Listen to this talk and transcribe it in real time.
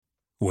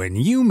When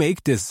you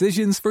make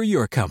decisions for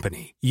your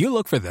company, you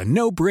look for the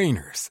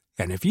no-brainers.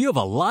 And if you have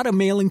a lot of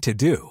mailing to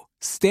do,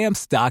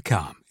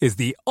 Stamps.com is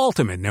the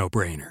ultimate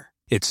no-brainer.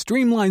 It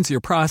streamlines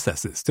your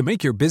processes to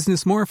make your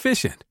business more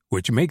efficient,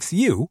 which makes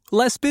you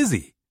less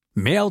busy.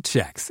 Mail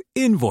checks,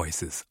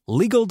 invoices,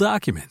 legal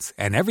documents,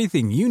 and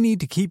everything you need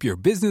to keep your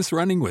business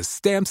running with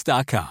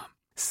Stamps.com.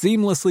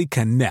 Seamlessly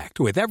connect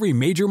with every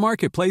major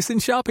marketplace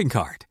and shopping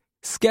cart.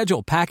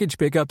 Schedule package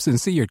pickups and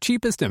see your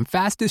cheapest and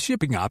fastest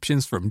shipping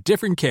options from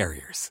different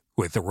carriers.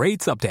 With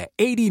rates up to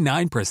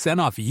 89%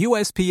 off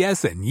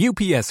USPS and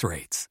UPS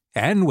rates.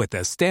 And with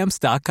the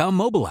Stamps.com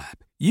mobile app,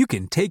 you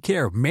can take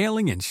care of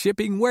mailing and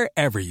shipping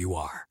wherever you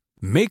are.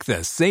 Make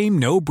the same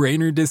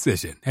no-brainer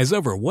decision as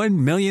over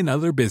 1 million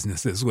other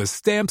businesses with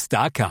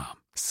Stamps.com.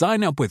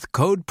 Sign up with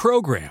code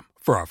PROGRAM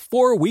for a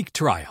 4-week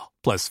trial,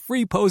 plus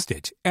free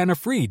postage and a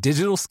free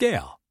digital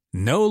scale.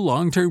 No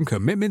long-term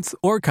commitments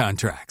or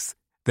contracts.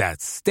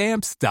 That's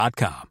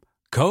Stamps.com.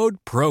 Code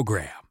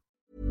PROGRAM.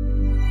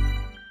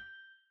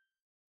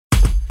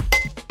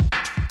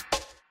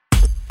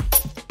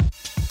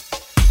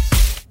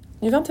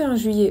 Du 21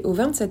 juillet au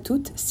 27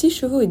 août, 6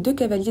 chevaux et 2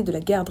 cavaliers de la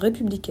garde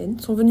républicaine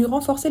sont venus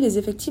renforcer les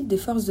effectifs des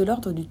forces de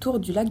l'ordre du Tour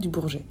du Lac du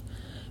Bourget.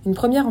 Une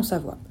première en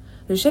Savoie.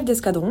 Le chef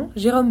d'escadron,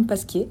 Jérôme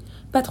Pasquier,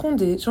 patron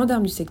des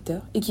gendarmes du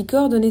secteur et qui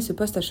coordonnait ce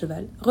poste à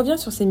cheval, revient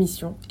sur ses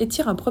missions et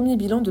tire un premier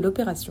bilan de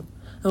l'opération.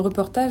 Un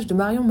reportage de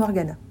Marion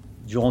Morgana.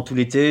 Durant tout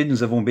l'été,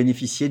 nous avons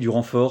bénéficié du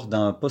renfort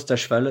d'un poste à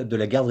cheval de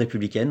la garde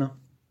républicaine.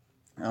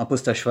 Un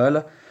poste à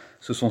cheval,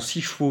 ce sont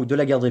 6 chevaux de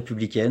la garde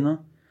républicaine,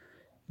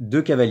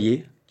 2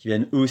 cavaliers qui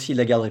viennent eux aussi de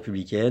la garde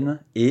républicaine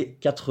et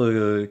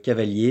 4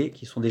 cavaliers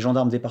qui sont des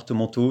gendarmes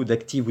départementaux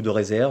d'active ou de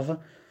réserve,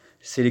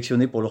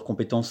 sélectionnés pour leurs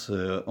compétences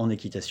en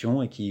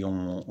équitation et qui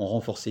ont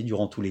renforcé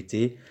durant tout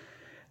l'été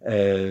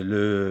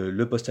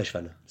le poste à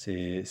cheval.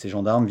 Ces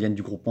gendarmes viennent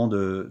du groupement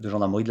de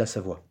gendarmerie de la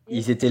Savoie.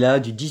 Ils étaient là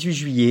du 18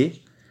 juillet,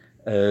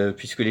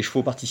 puisque les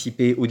chevaux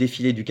participaient au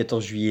défilé du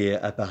 14 juillet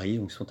à Paris,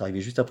 donc ils sont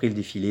arrivés juste après le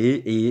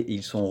défilé, et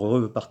ils sont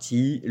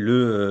repartis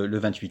le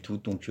 28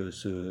 août, donc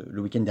le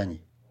week-end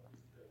dernier.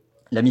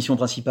 La mission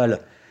principale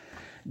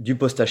du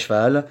poste à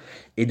cheval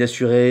est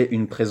d'assurer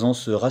une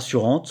présence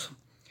rassurante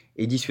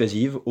et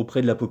dissuasive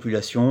auprès de la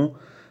population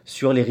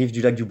sur les rives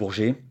du lac du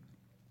Bourget,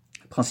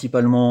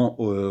 principalement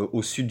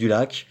au sud du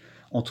lac,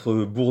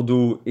 entre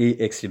Bourdeaux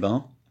et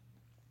Aix-les-Bains.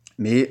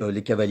 Mais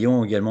les cavaliers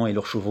ont également, et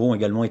leurs chevaux ont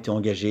également été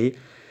engagés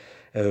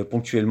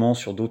ponctuellement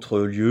sur d'autres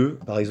lieux,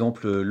 par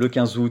exemple le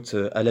 15 août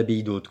à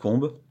l'abbaye de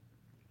Hautecombe,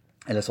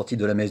 à la sortie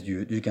de la messe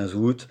du 15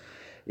 août.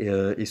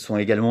 Ils sont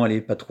également allés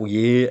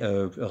patrouiller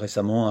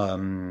récemment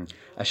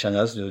à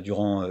Chanaz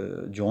durant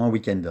un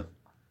week-end.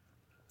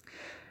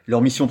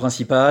 Leur mission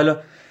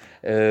principale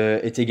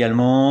est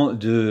également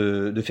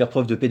de faire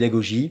preuve de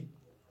pédagogie.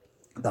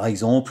 Par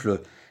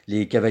exemple,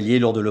 les cavaliers,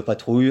 lors de leur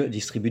patrouille,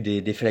 distribuent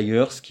des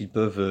flyers qu'ils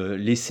peuvent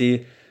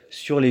laisser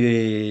sur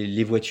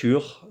les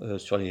voitures,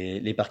 sur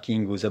les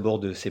parkings aux abords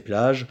de ces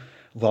plages,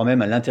 voire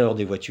même à l'intérieur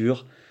des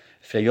voitures.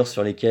 Flyers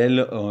sur lesquels,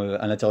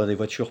 à l'intérieur des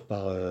voitures,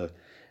 par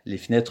les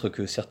fenêtres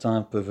que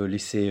certains peuvent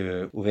laisser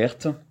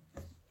ouvertes,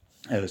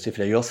 ces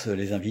flyers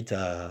les invitent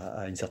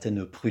à une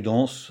certaine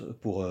prudence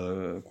pour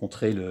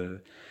contrer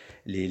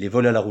les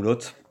vols à la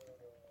roulotte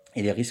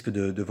et les risques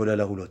de vol à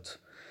la roulotte.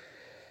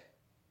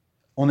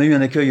 On a eu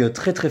un accueil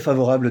très très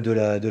favorable de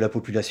la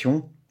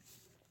population.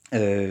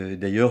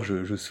 D'ailleurs,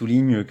 je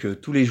souligne que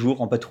tous les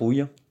jours en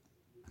patrouille,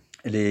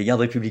 les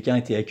gardes républicains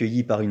étaient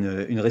accueillis par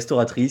une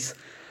restauratrice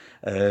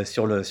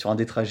sur un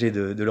des trajets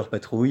de leur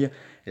patrouille.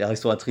 Et la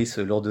restauratrice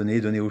leur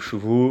donnait aux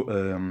chevaux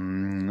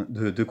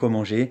de quoi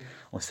manger.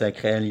 Ça a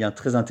créé un lien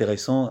très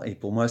intéressant et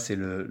pour moi c'est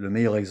le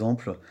meilleur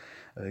exemple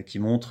qui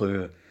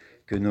montre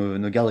que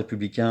nos gardes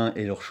républicains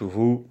et leurs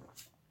chevaux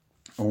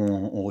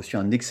ont reçu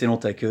un excellent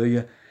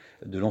accueil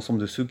de l'ensemble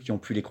de ceux qui ont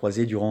pu les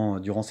croiser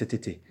durant cet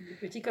été.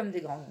 Des petits comme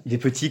des grands. Des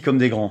petits comme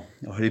des grands.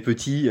 Alors, les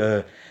petits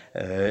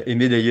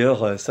aimaient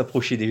d'ailleurs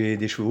s'approcher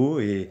des chevaux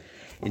et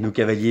nos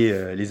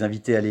cavaliers les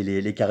invitaient à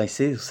aller les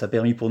caresser. Ça a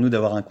permis pour nous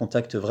d'avoir un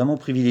contact vraiment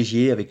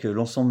privilégié avec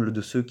l'ensemble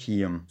de ceux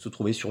qui se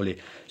trouvaient sur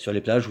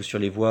les plages ou sur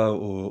les voies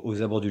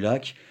aux abords du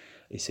lac.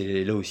 Et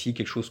c'est là aussi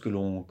quelque chose que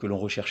l'on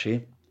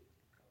recherchait,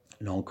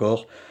 là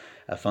encore,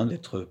 afin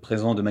d'être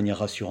présent de manière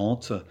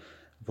rassurante,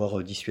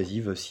 voire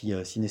dissuasive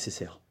si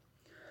nécessaire.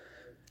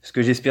 Ce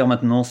que j'espère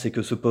maintenant, c'est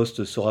que ce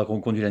poste sera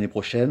reconduit l'année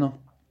prochaine,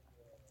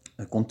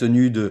 compte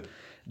tenu de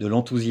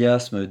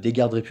l'enthousiasme des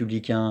gardes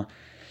républicains,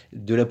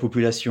 de la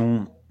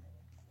population,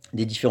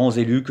 des différents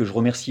élus, que je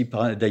remercie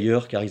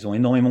d'ailleurs, car ils ont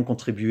énormément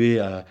contribué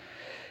à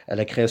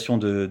la création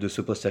de ce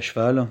poste à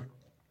cheval.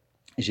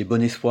 J'ai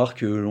bon espoir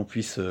que l'on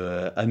puisse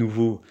à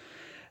nouveau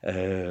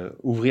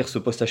ouvrir ce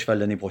poste à cheval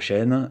l'année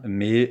prochaine,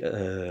 mais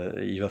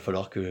il va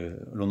falloir que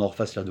l'on en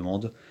refasse la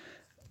demande.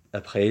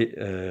 Après,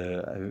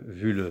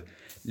 vu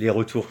les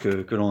retours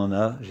que l'on en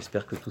a,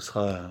 j'espère que tout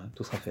sera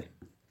fait,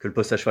 que le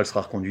poste à cheval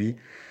sera reconduit,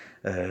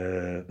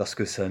 parce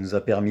que ça nous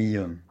a permis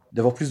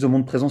d'avoir plus de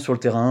monde présent sur le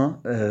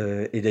terrain.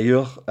 Et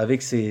d'ailleurs,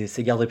 avec ces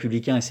gardes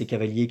républicains et ces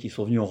cavaliers qui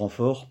sont venus en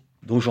renfort,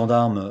 dont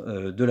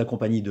gendarmes de la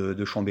compagnie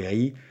de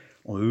Chambéry,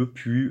 ont eux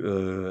pu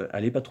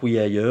aller patrouiller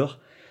ailleurs.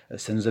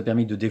 Ça nous a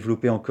permis de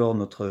développer encore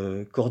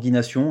notre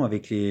coordination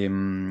avec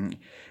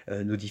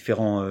nos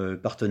différents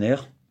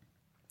partenaires.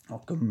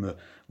 Alors, comme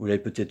vous l'avez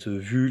peut-être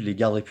vu, les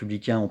gardes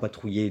républicains ont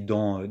patrouillé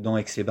dans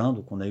Aix-les-Bains,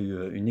 donc on a eu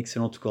une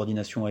excellente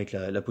coordination avec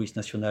la police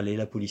nationale et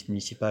la police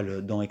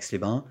municipale dans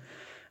Aix-les-Bains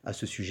à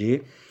ce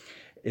sujet.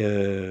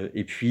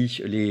 Et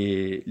puis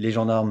les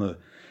gendarmes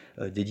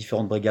des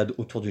différentes brigades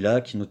autour du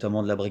lac,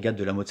 notamment de la brigade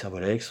de la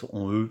Motte-Servolex,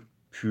 ont eux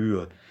pu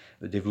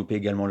développer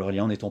également leur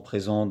lien en étant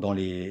présents dans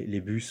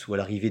les bus ou à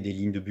l'arrivée des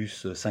lignes de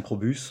bus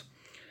Synchrobus,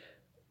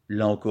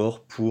 là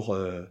encore pour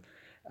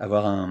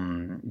avoir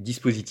un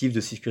dispositif de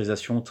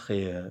sécurisation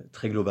très,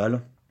 très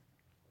global.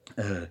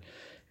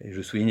 Et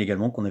je souligne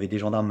également qu'on avait des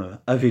gendarmes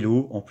à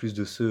vélo en plus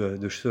de ceux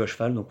à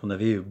cheval, donc on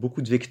avait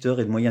beaucoup de vecteurs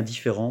et de moyens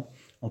différents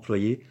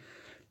employés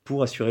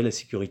pour assurer la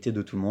sécurité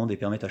de tout le monde et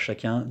permettre à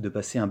chacun de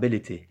passer un bel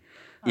été.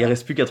 Et il ne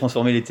reste plus qu'à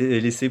transformer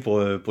l'essai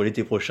pour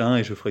l'été prochain,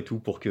 et je ferai tout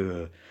pour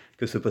que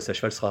ce poste à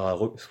cheval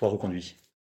soit reconduit.